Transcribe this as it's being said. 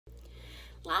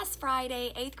Last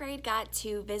Friday, 8th grade got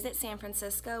to visit San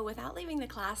Francisco without leaving the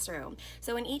classroom.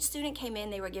 So when each student came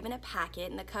in, they were given a packet,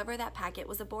 and the cover of that packet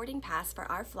was a boarding pass for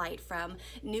our flight from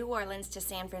New Orleans to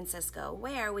San Francisco,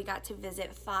 where we got to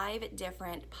visit 5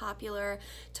 different popular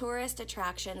tourist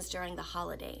attractions during the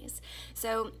holidays.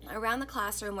 So around the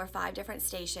classroom were 5 different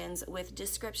stations with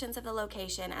descriptions of the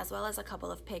location as well as a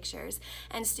couple of pictures,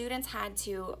 and students had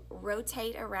to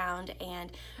rotate around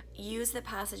and use the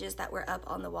passages that were up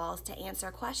on the walls to answer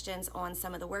questions on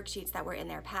some of the worksheets that were in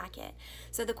their packet.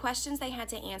 So the questions they had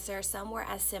to answer, some were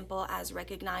as simple as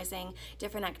recognizing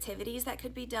different activities that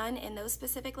could be done in those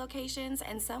specific locations,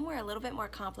 and some were a little bit more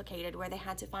complicated where they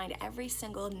had to find every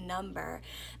single number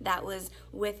that was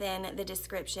within the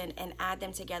description and add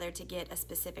them together to get a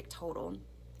specific total.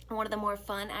 One of the more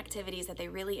fun activities that they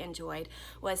really enjoyed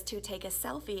was to take a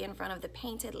selfie in front of the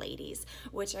Painted Ladies,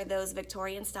 which are those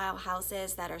Victorian style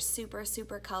houses that are super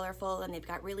colorful, and they've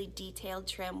got really detailed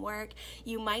trim work.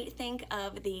 You might think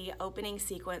of the opening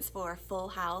sequence for Full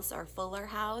House or Fuller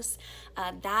House.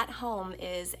 That home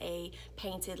is a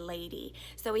Painted Lady.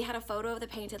 So we had a photo of the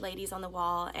Painted Ladies on the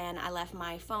wall, and I left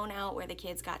my phone out where the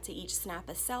kids got to each snap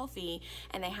a selfie,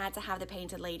 and they had to have the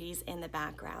Painted Ladies in the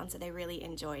background, so they really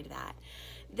enjoyed that.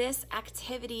 This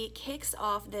activity kicks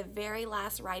off the very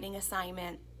last writing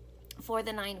assignment for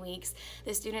the 9 weeks.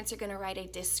 The students are going to write a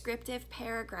descriptive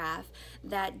paragraph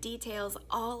that details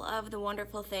all of the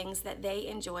wonderful things that they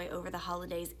enjoy over the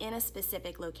holidays in a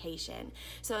specific location.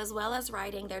 So as well as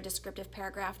writing their descriptive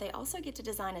paragraph, they also get to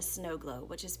design a snow globe,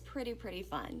 which is pretty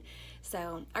fun.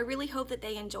 So I really hope that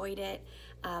they enjoyed it.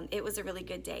 It was a really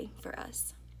good day for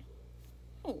us.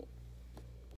 Oh.